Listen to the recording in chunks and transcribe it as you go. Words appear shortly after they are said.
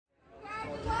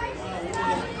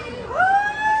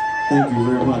Thank you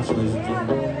very much, ladies and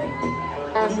gentlemen.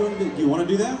 What do you want to do? Do you want to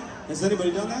do that? Has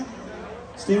anybody done that?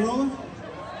 Steamroller? Do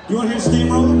you want to hear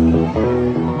Steamroller?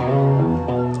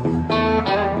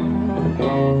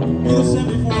 Do the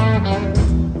 74.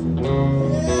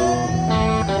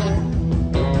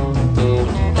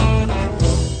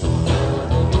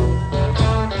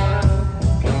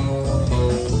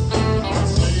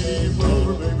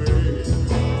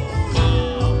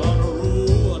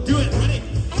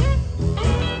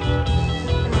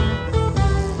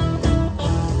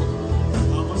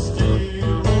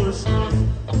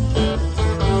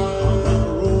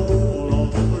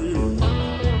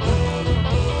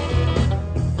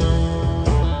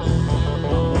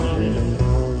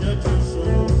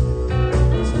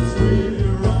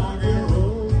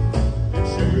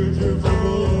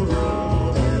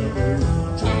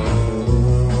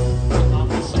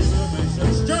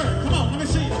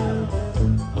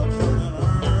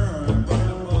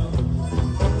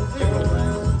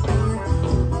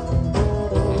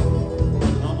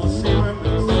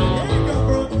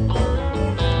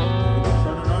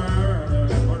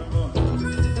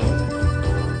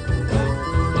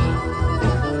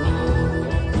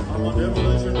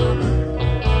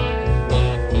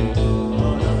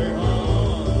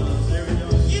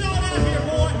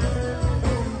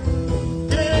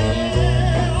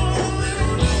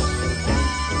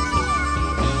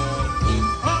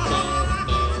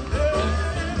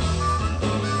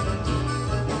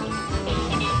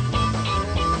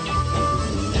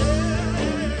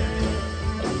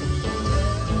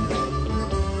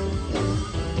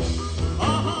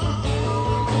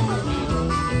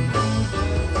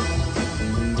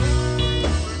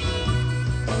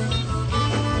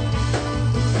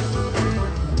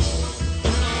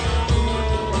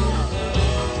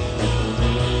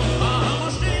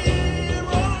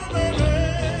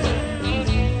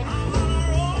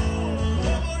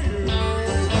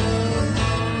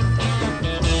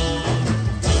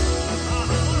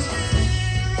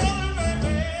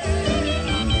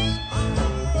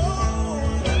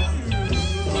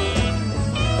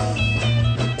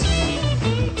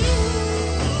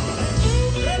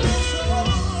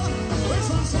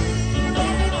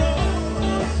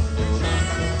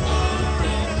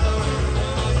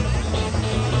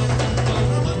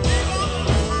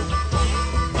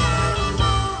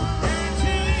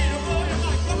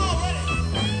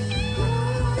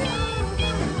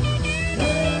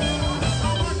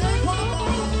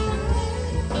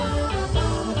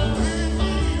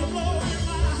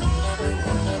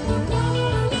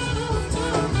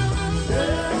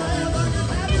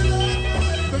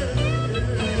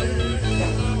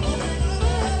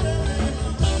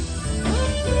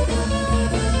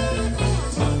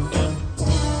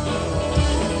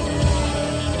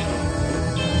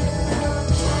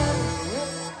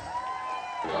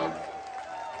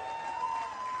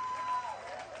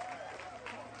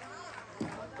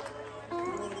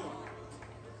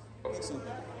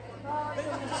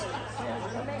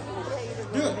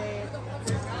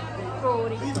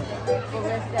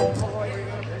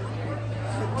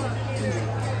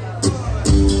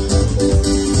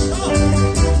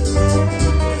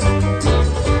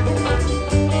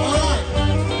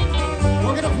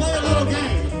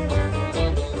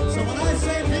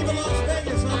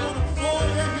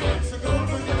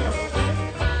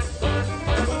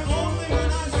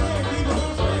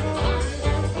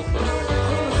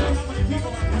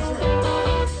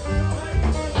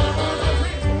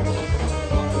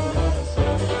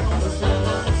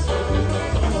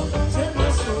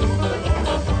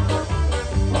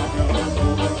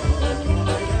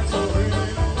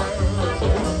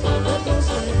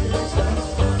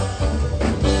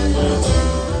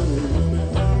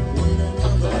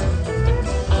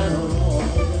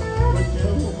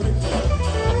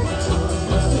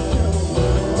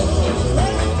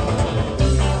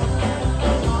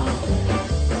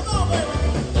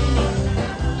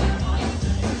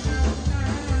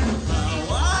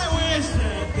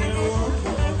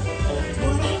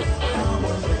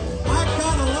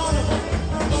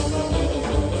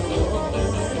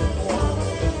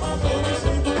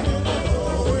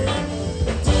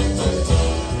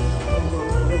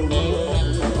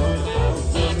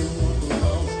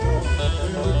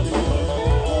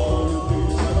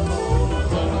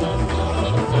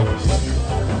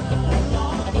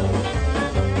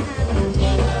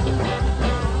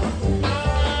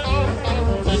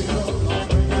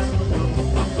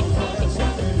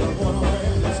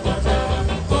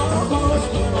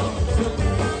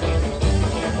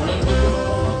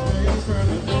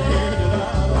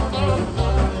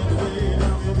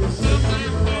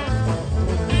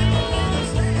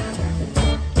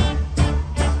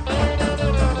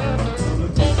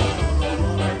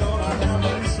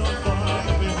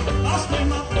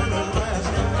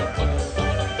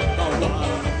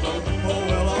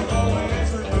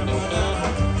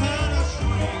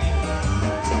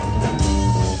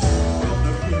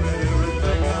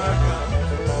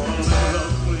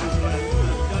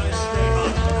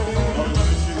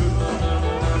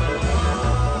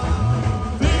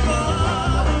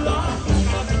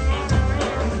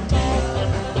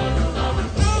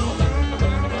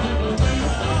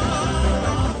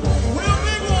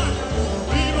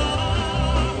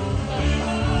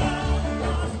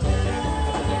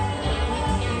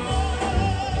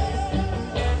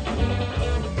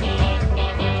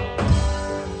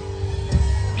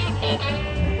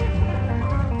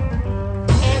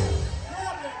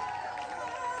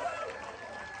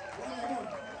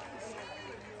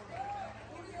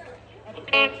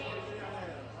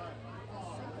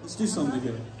 Let's do something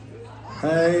together.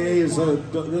 Hey,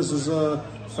 this is a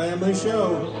family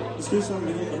show. Let's do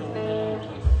something together.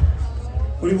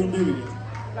 What do you want to do together?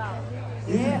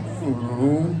 Yeah. I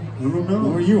don't know.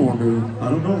 What do you want to do? I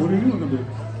don't know. What do you want to do?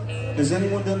 Has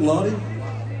anyone done Lottie?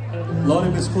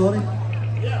 Lottie, Miss Claudie?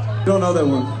 Yeah. Don't know that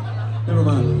one. Never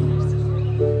mind.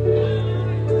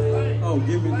 Oh,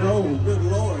 give me no. Good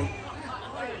Lord.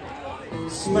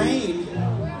 Spain.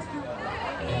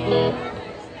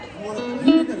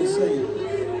 You're gonna say it.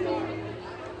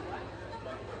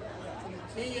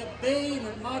 Key of B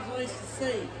that modulates the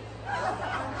C.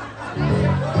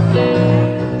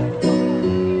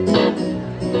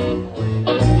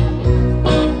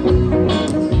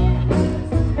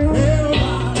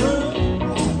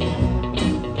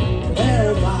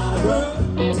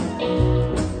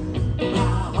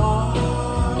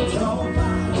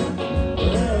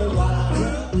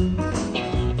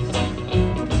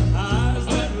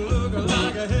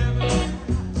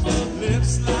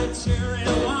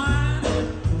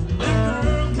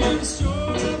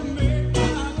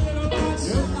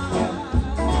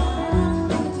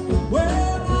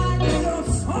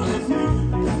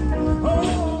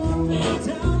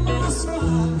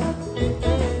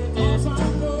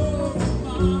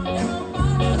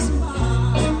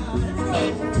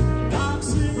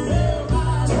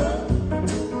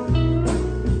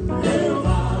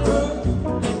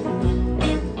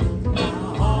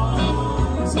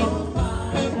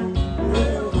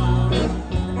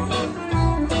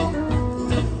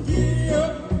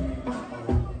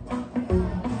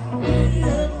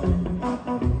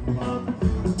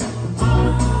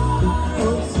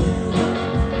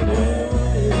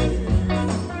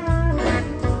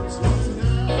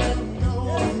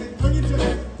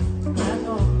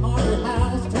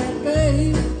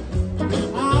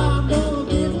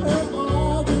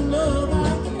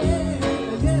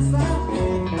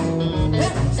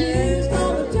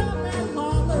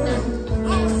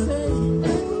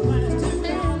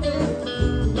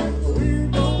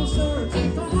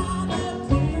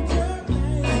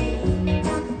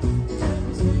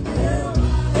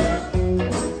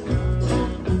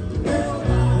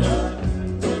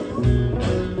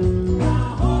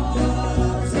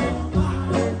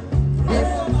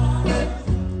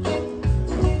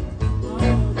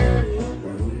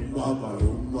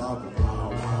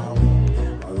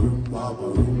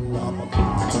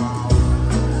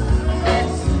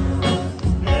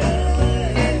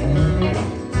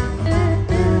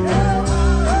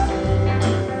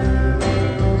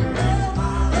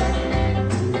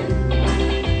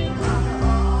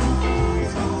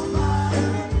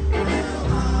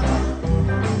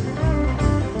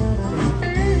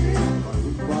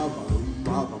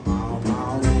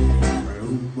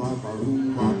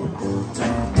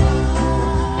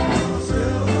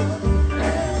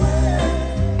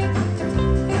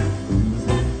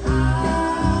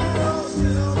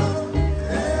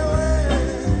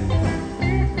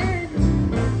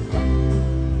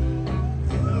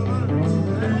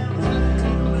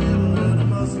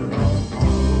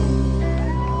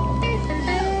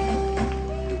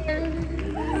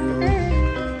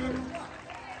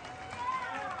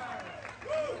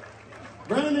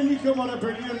 Come on up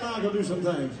here, you and I go do some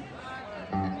things.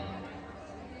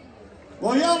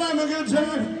 Well, y'all having a good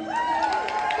time?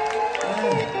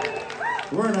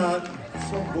 We're not.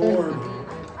 So bored.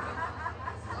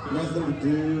 Nothing to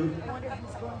do.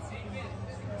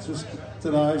 Just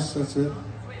tonight, that's it.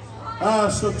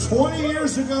 So 20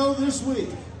 years ago this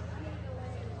week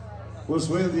was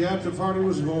when the after party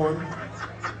was born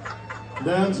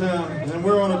downtown. And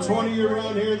we're on a 20-year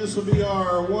run here. This will be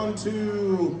our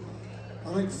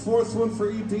I think fourth one for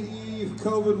EPE. If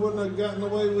COVID wouldn't have gotten in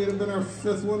the way, we'd have been our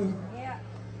fifth one. Yeah.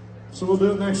 So we'll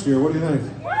do it next year. What do you think?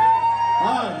 All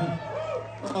right.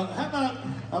 How about,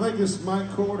 I think this mic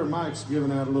cord or mic's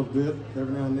giving out a little bit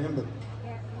every now and then, but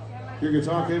your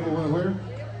guitar cable went where?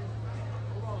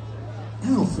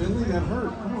 Oh, Finley, that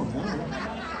hurt. Oh, wow.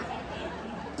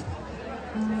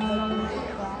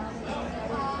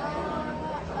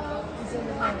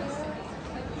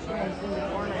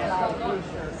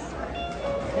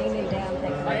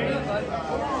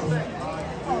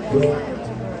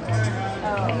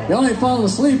 Y'all ain't falling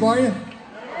asleep, are you?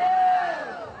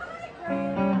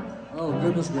 Oh,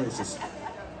 goodness gracious.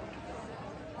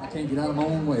 I can't get out of my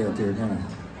own way up here, can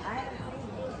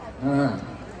I? All right.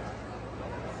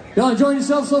 Y'all enjoying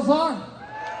yourself so far?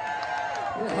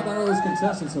 Yeah, how about all those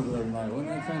contestants over there tonight? Wasn't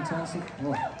that fantastic?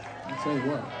 Well, I'll tell you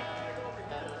what.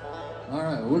 All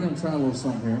right, we're going to try a little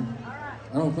something here.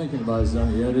 I don't think anybody's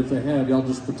done it yet. If they have, y'all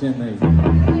just pretend they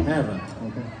haven't,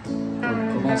 okay?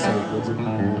 For my sake, would you?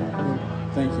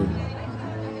 Thank you.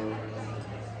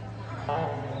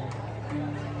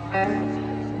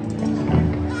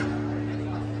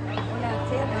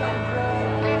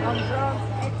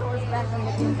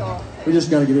 We just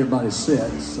got to get everybody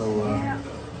set, so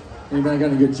anybody got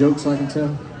any good jokes I can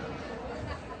tell?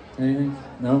 Anything?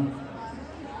 No?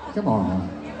 Come on.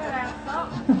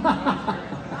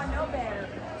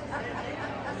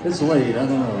 It's late, I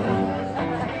don't know.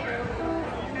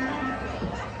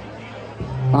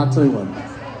 I'll tell you what,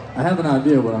 I have an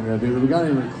idea what I'm going to do. We got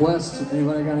any requests?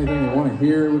 Anybody got anything they want to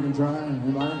hear we can try?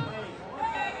 Anybody?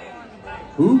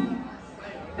 Who?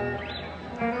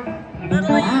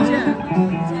 Little Egypt.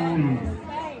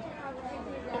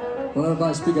 Well,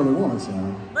 everybody speak up at once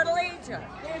now. Little Egypt.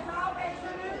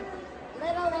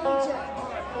 Little Egypt.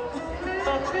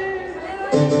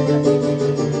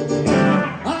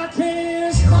 I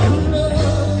can't stop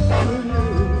loving you.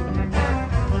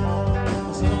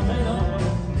 So I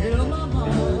made up in my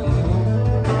mind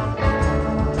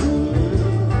to live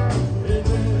in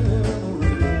memory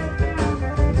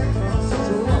of such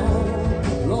a long,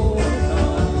 long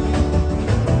time.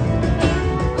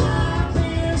 I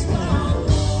can't stop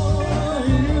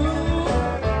loving you,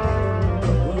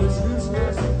 but it's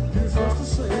useless to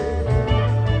say.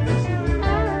 Yes, it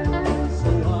is. So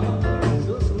I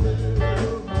just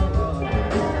live my life.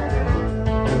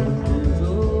 Dreams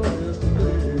of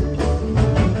yesterday.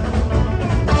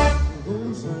 Who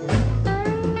said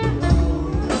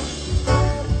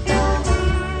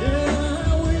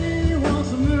yeah, we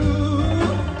once knew.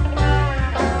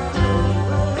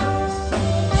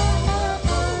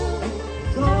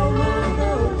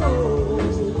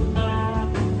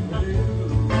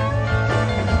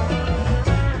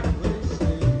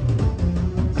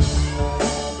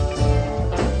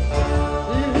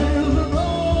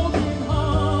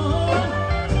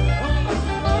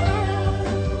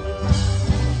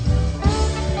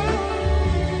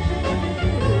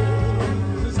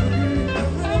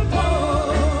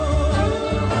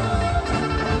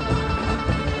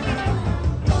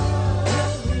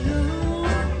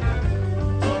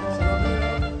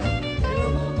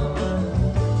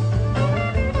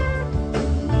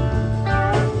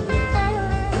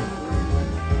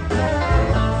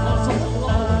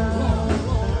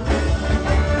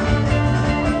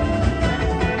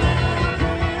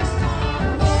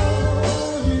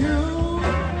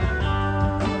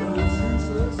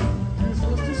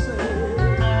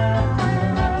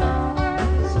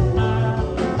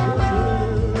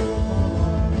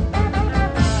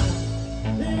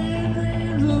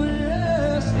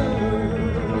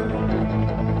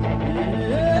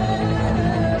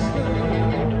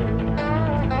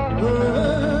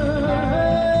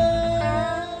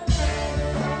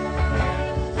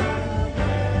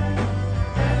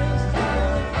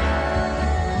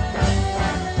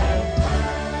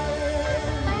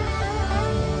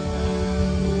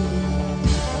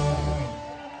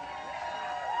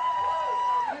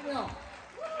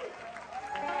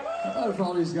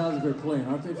 All these guys that are playing,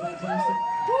 aren't they fantastic?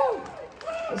 Woo!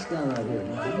 This guy right here,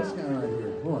 man. This guy right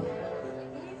here. What?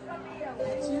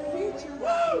 It's your feature.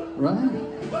 Right?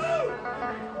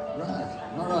 Right.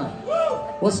 All right.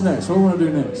 What's next? What do we want to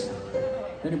do next?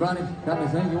 Anybody got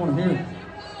anything you want to hear?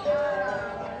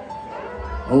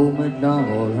 Old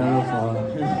McDowell had a farm.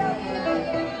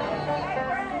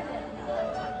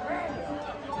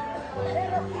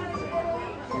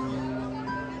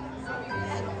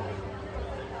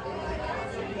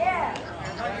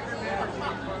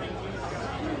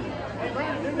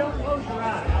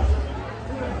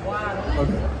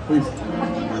 Okay, please.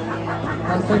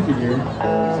 I'm thinking here.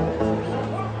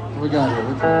 What we got here?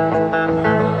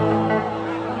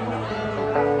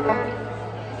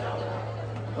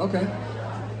 Okay.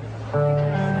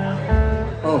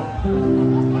 Oh,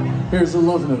 here's the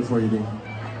love note for you, Dean.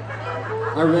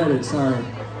 I read it, sorry.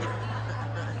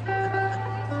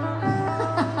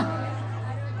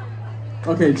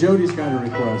 Okay, Jody's got a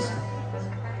request.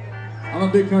 I'm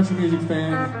a big country music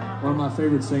fan. One of my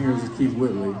favorite singers is Keith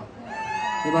Whitley.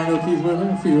 Anybody know Keith Whitley?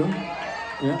 A few.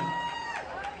 Yeah?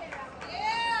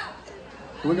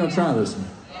 We're going to try this one.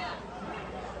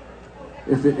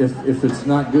 If it's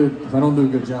not good, if I don't do a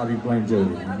good job, you blame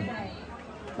Jody.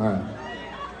 All right.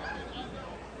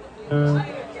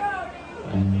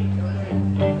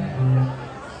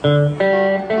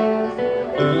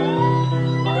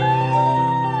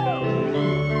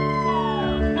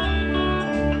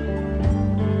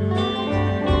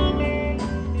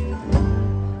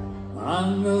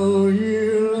 I know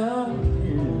you love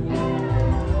him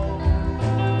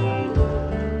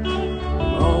a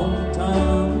long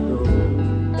time ago.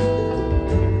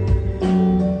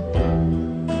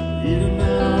 Even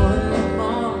now in my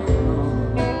arms,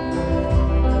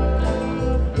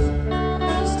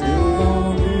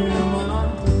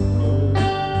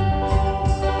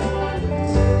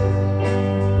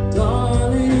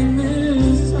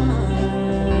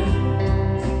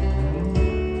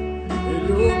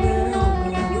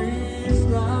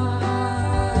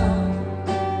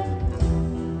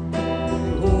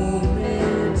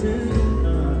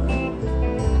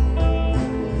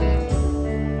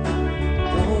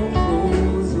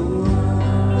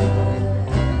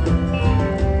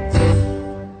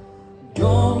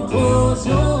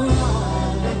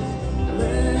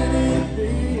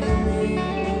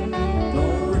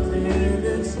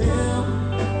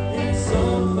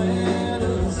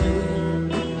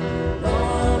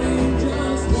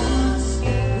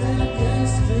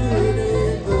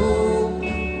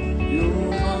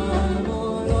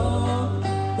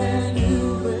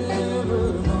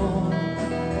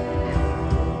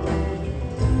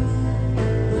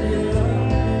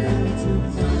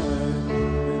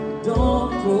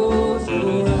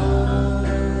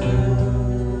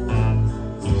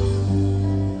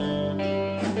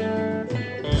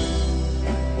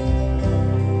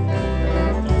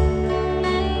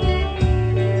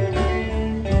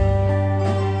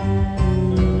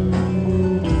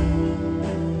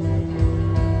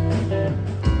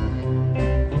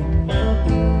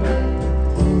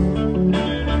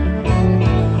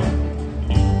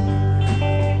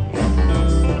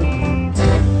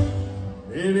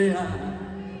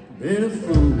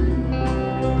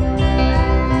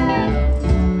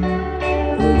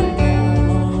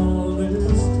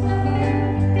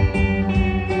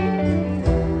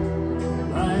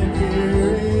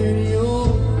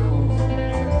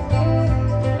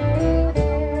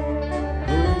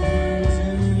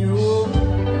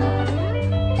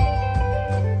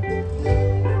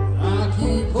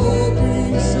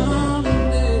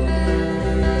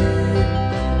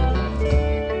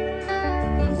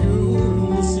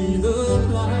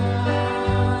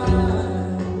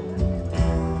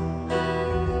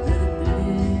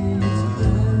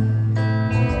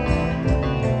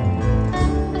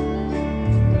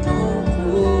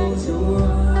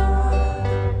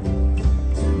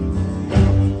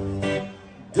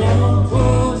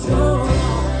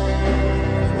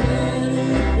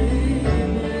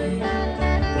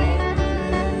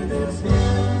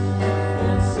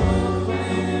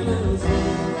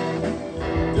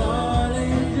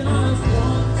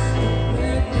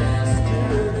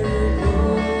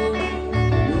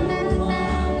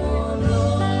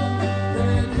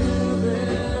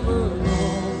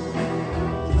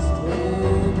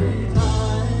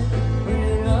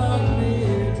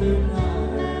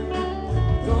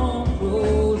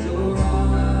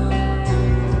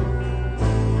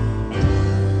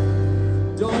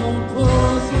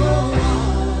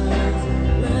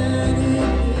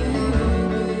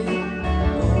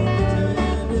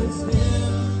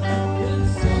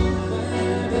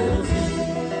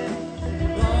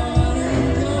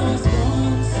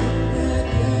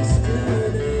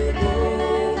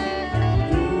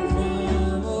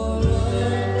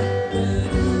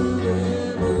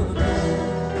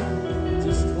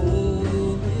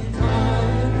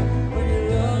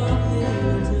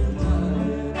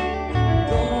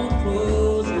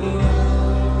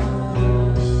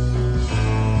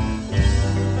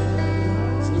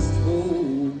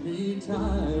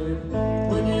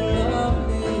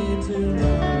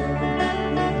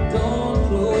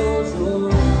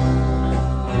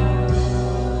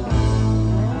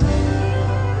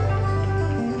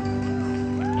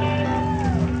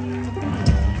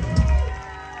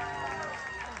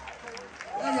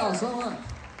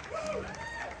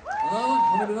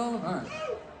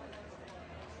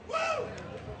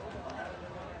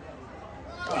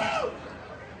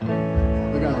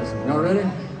 ready?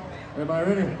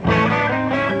 Everybody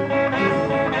ready?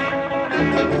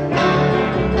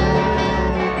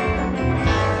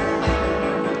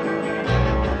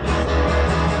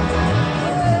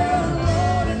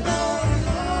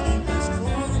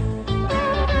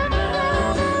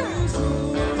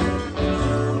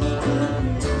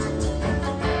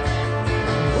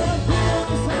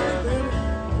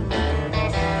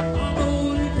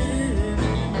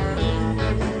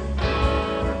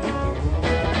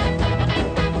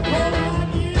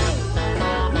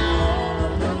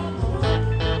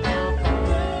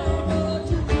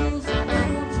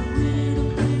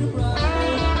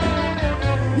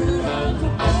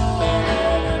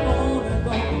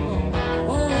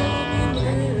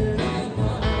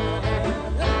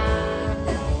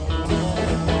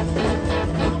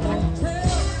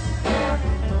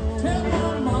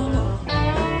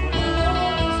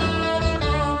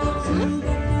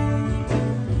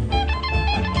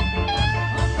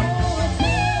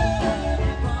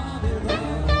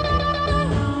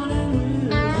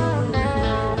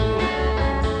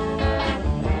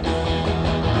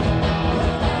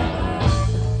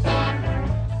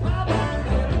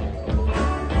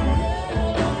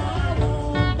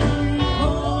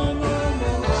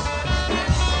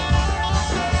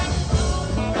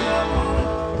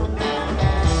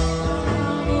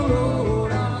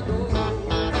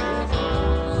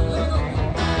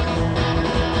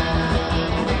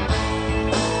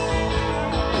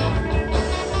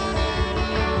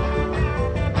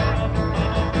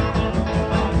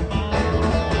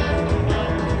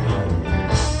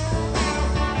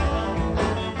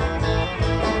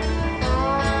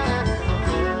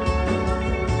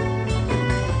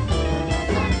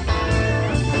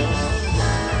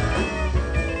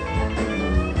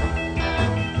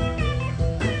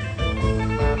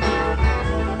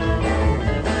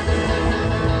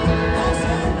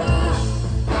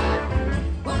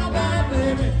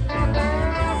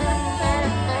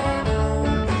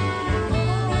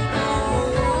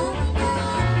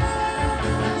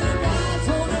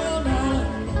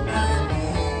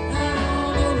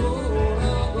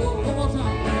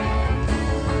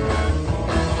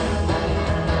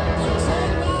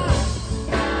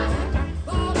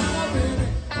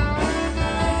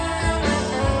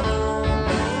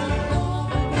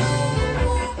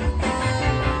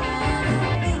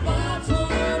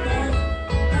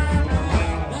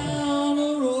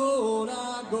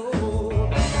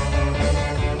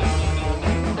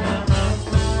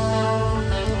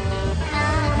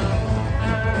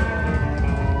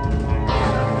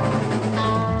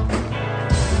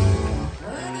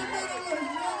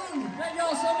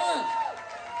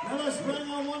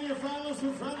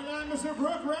 Mr.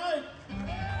 Brooke, Wright.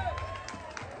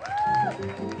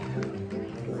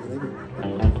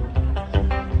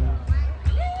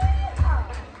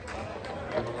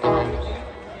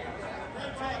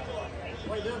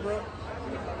 What you doing, bro?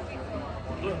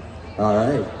 All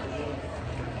right.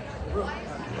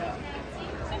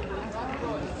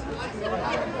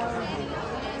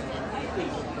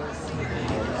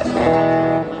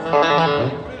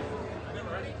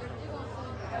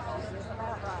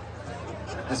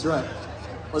 That's right.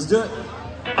 Let's do it.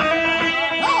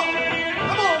 Oh,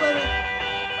 come on, baby.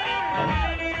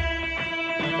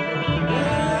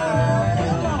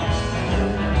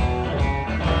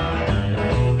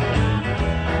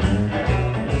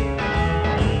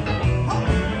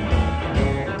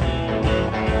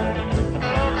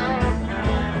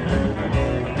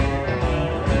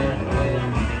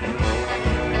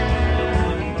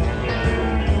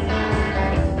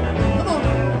 Come on.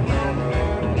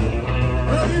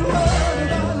 Have you heard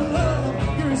about love?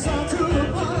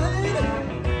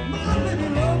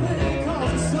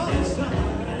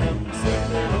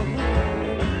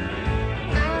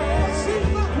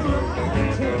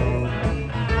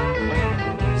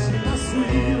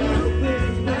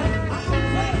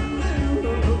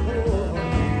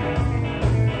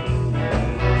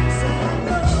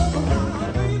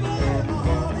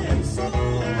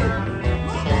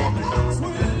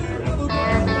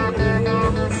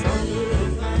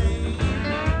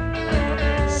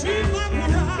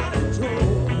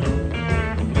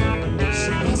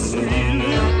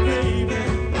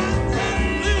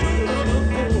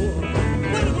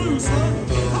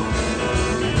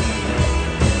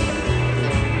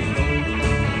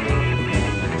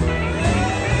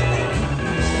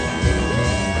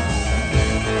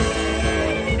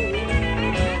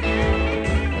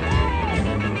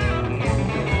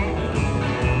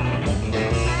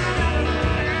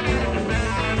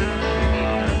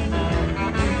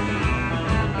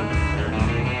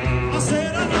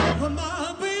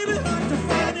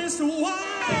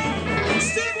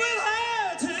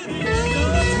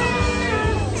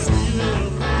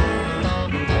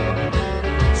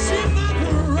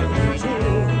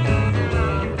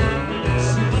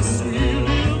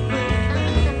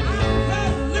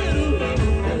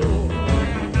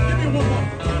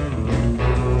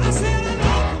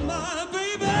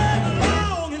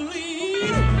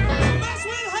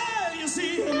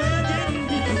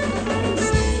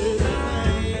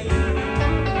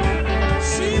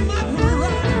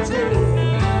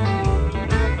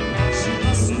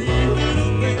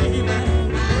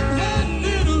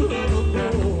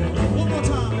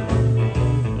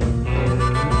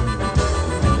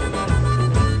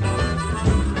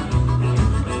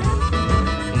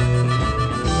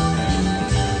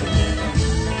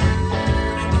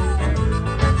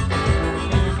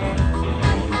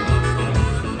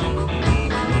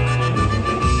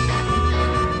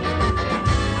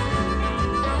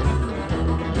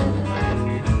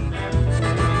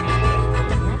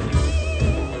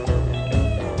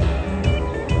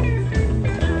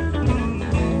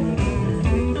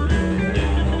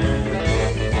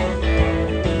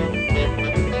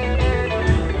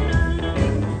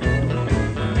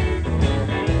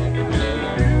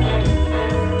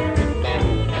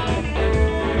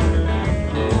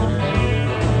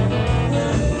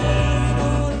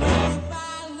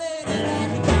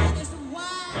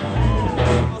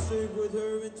 with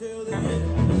her until the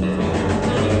end.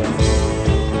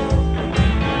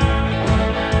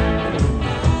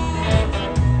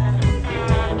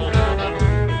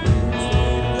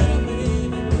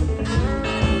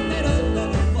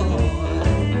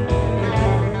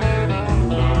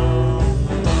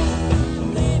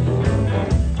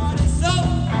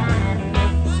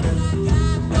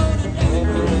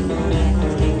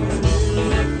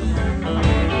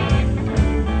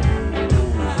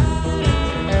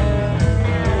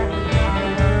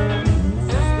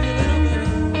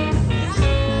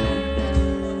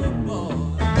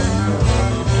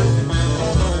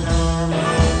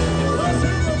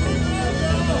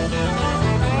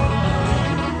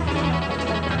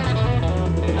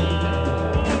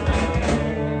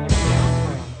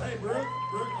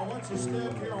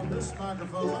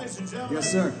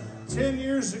 Yes, sir. 10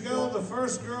 years ago, the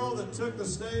first girl that took the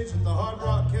stage at the Hard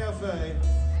Rock Cafe,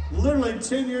 literally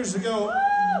 10 years ago,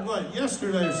 what,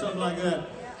 yesterday or something like that,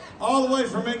 all the way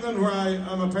from England, where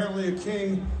I'm apparently a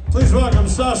king. Please welcome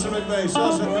Sasha McVeigh.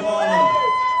 Sasha, come on up.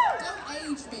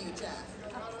 Don't age me, Jeff.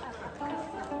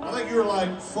 I think you were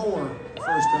like 4 the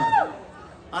first time.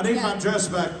 I need my dress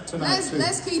back tonight, too.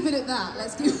 Let's keep it at that.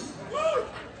 Let's keep.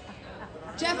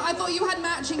 Jeff, I thought you had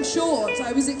matching shorts.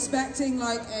 I was expecting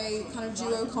like a kind of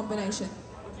duo combination.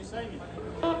 What'd you say?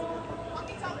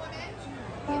 Watkins on women.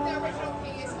 In the original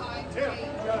key is fine.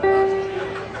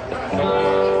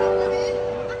 Oh,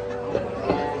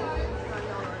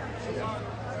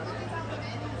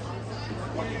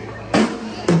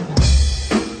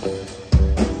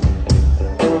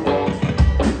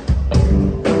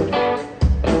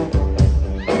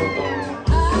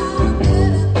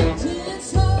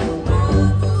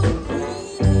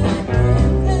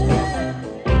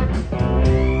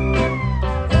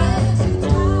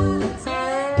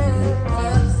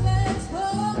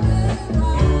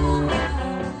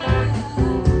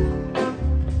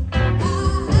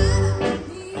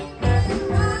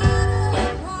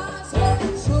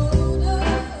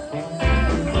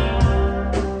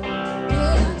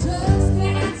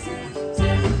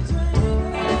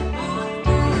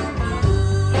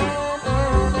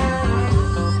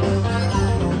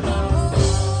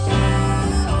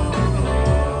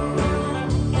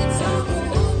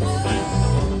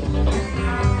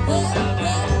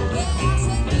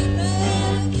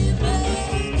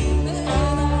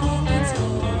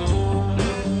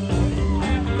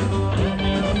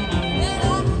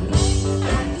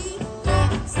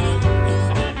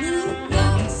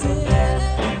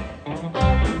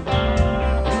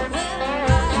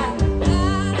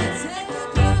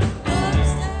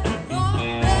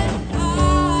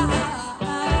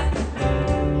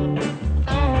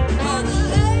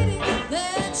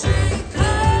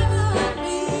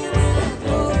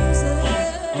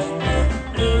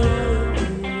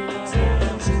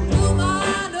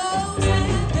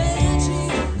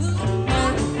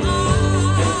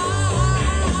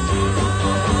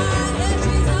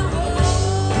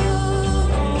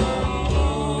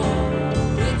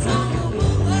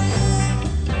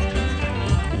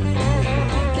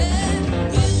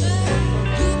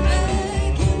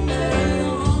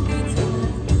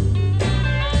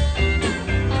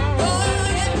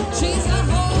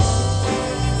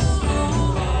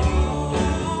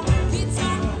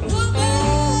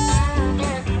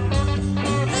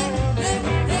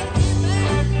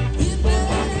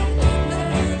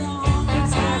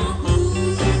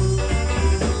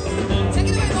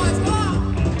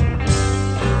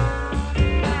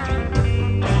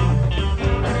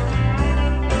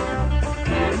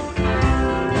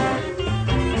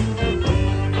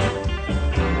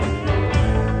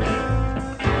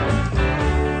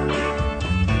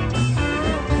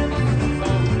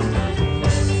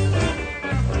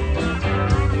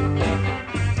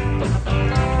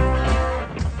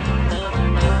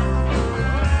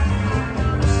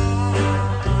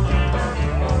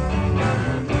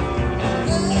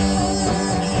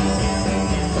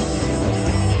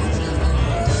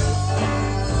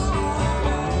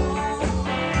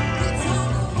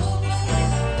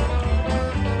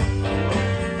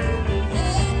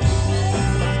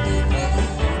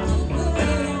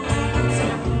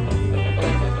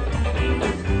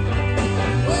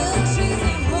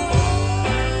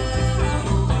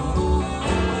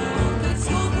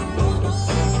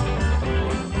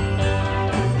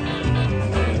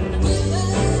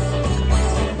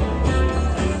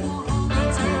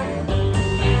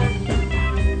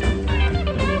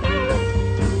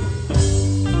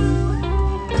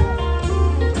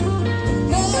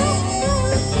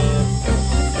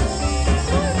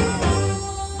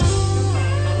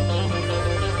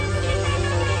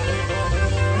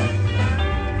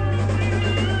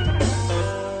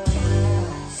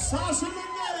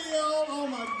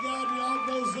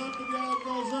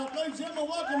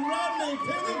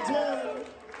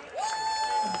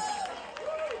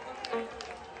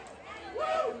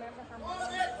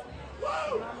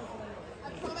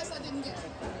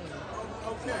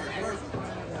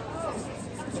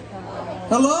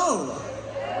 Hello.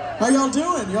 How y'all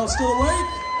doing? Y'all still awake?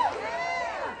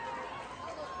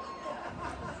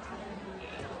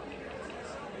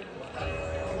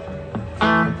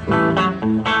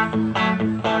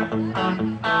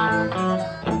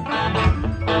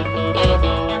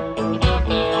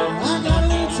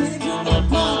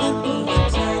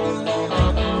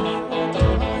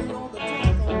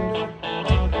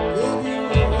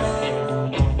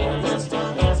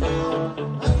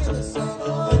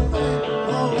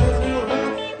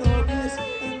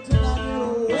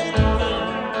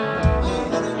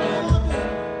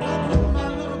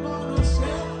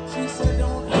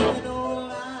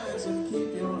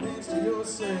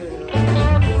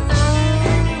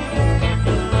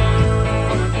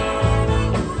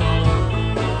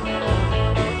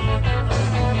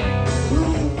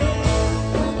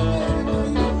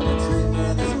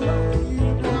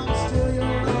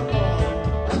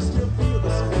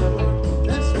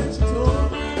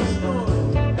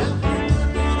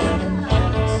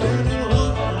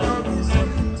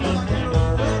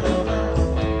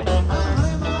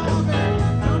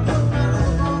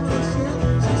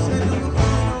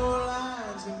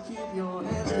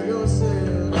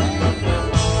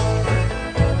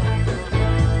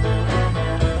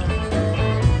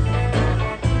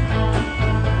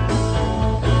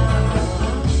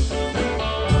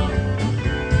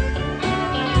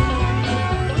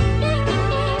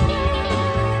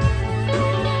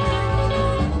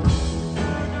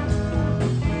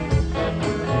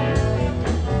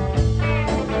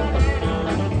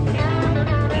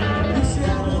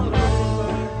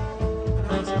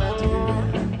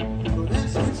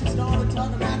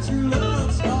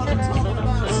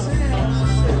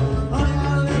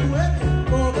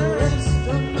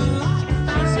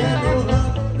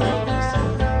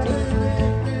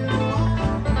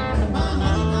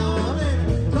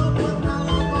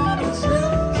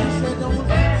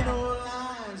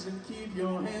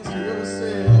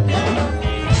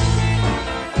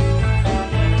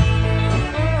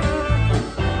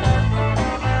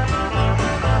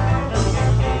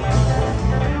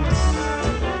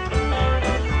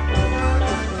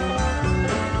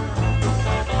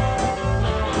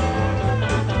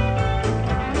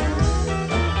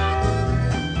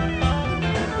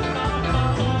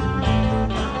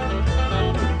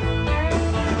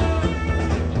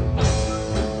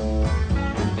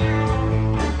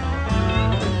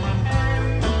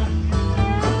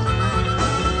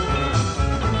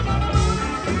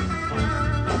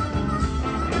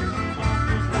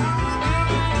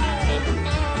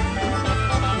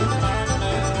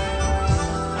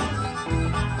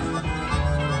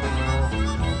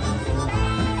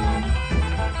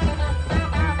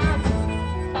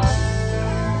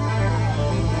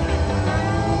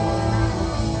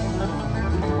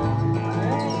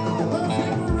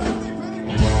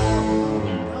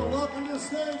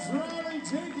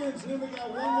 Jenkins, and then we got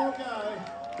one more guy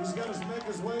who's got to make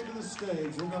his way to the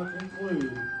stage. We're going to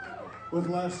conclude with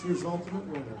last year's ultimate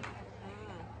winner,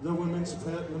 the women's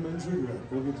pet and the men's regret.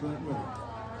 We'll get to that in a minute.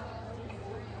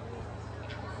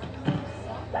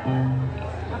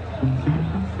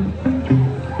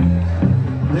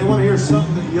 They want to hear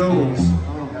something that yodels. I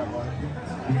don't have one.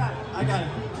 I got it.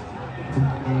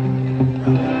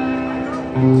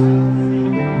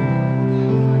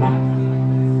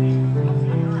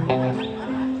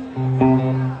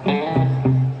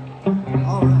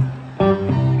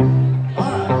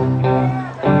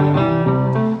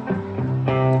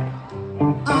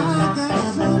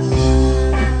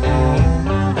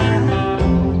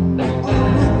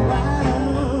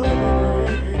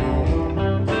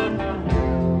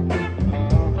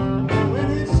 When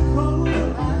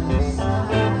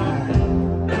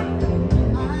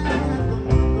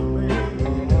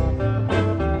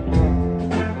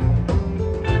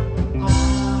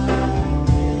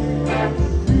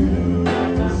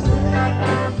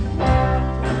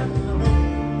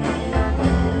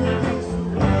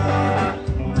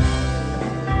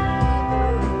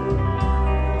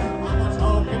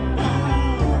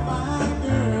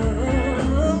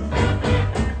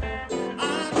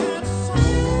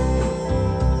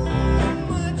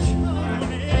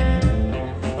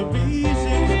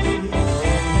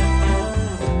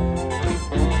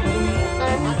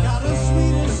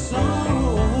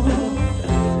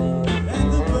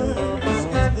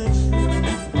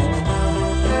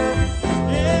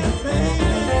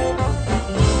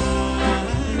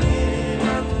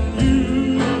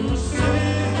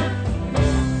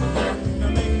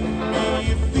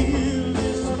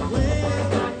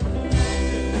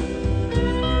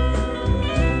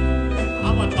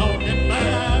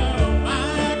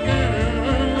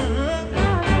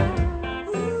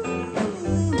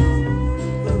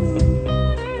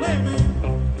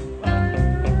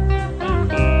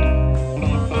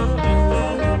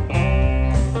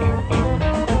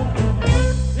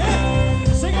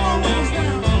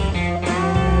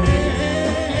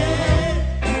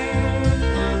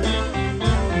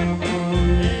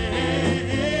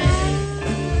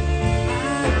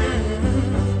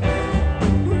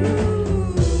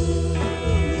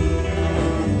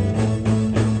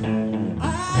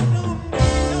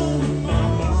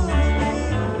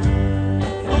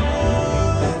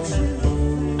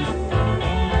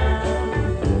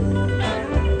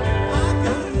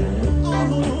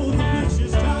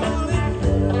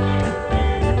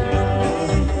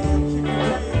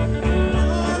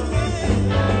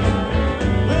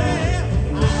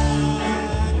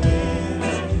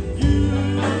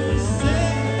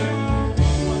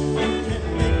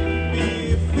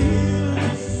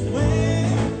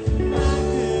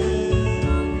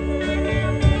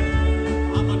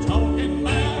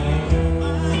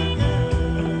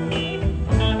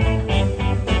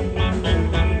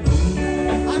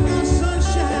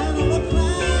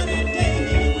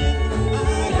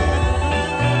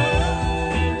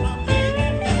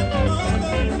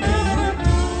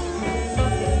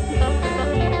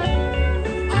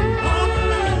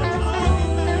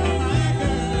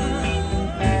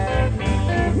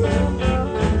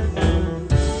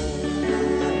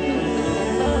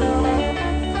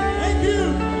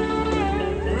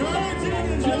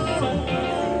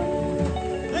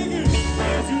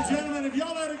and gentlemen, if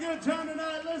y'all had a good time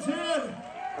tonight, let's hear it.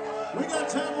 We got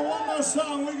time for one more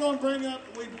song. We're going to bring up,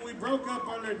 we broke up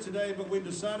earlier today, but we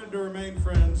decided to remain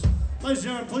friends. Ladies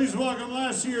and gentlemen, please welcome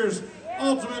last year's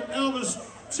Ultimate Elvis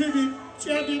Tribute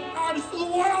Champion Artist of the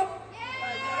World,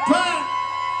 Pat.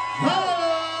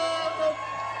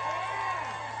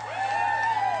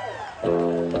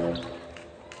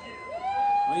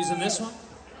 I'm using this one.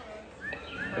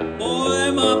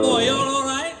 Boy, my boy, y'all all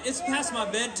right? It's past my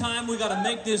bedtime. We got to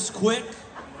make this quick.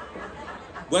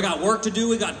 We got work to do.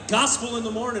 We got gospel in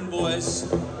the morning, boys.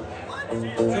 So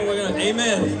we're gonna,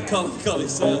 amen, Cully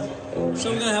said.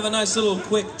 So we're gonna have a nice little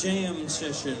quick jam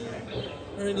session.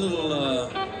 Or a little,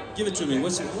 give it to me.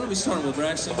 What are we starting with,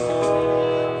 Braxton?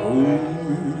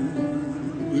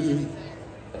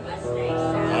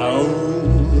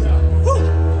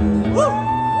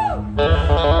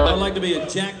 I'd like to be a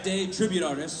Jack Day tribute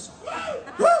artist.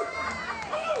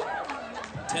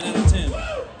 10 out of 10.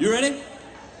 You ready?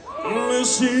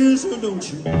 Listen,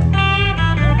 don't you?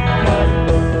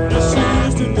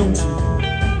 Listen, don't you?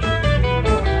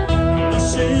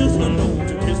 Listen, don't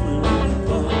you kiss me when you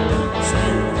fall. Say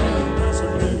that's a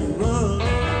big run.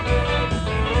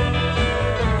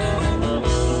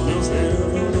 Listen,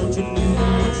 don't you?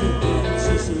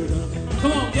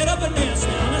 Come on, get up and dance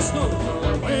now. Let's go.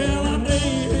 Well, I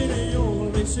dated a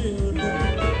old Graceland, and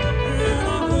I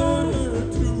brought her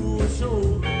to a show.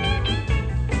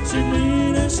 She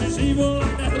mean and she's evil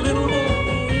like that little boy.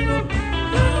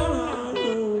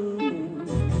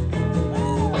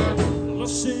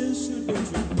 Sister, don't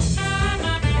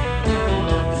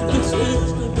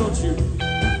you?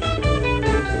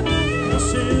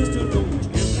 Sister, don't you? Sister, don't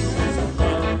you?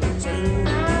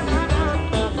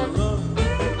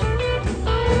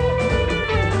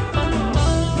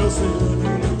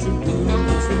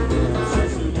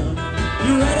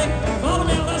 You ready? Follow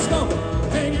me, let's go.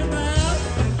 Hang it back,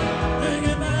 hang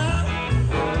it back,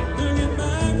 hang it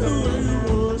back the way you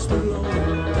once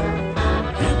belonged.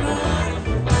 Get back,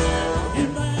 get back, get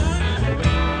back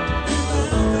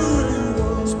the way you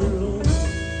once belonged.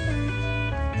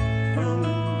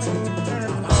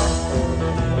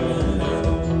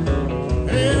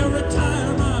 Every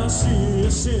time I see a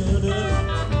sinner,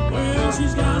 well,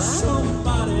 she's got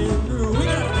somebody new. We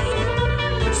got it.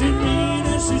 She mean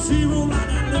and she's evil like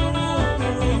that little old.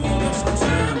 That's the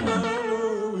time I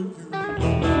love with you.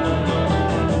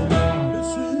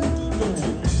 Listen, don't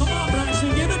you? Come on, Braxton,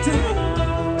 give it to me.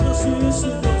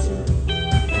 Listen, don't you?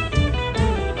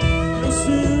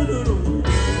 Listen, don't you?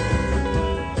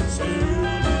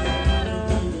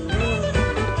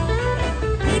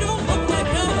 He don't look like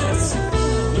Elvis.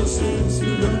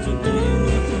 Listen, don't you?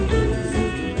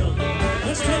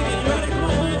 Let's take it. You ready? Come on,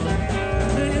 man.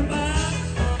 Take it back.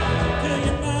 Take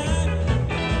it back.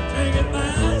 Take it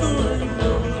back. Take it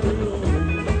back.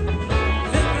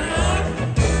 Take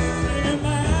it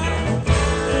back.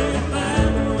 Take it back.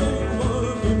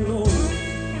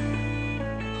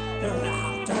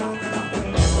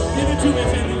 Give it to me,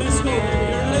 Finley. Let's go,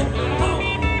 baby. You ready? Come on.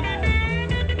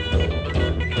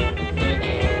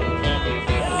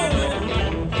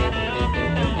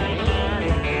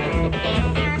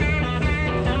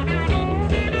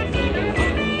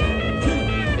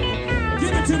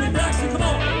 Give it to me, Braxton, come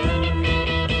on.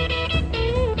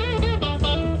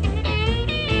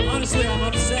 Honestly, I'm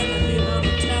upset with the amount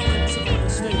of talent on the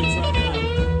stage right now.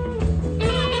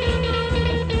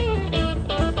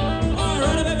 All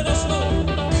right, ready, baby, let's go.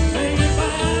 Hang it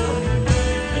back,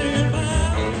 hang it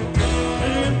back,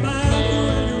 hang it back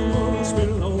where you once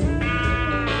belonged.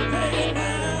 Hang it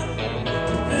back,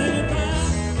 hang it back,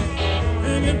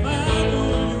 hang it back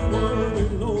where you once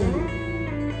belonged.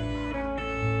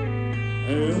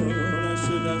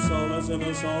 That's all that's in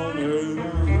the song. Is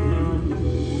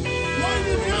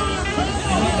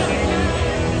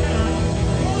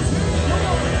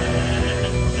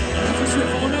this your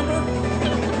phone number?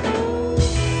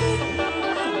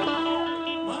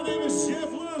 My name is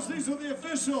Jeff Lewis. These are the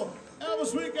official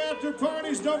Elvis Week after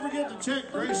parties. Don't forget to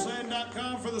check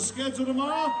Graceland.com for the schedule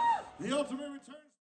tomorrow. The ultimate return.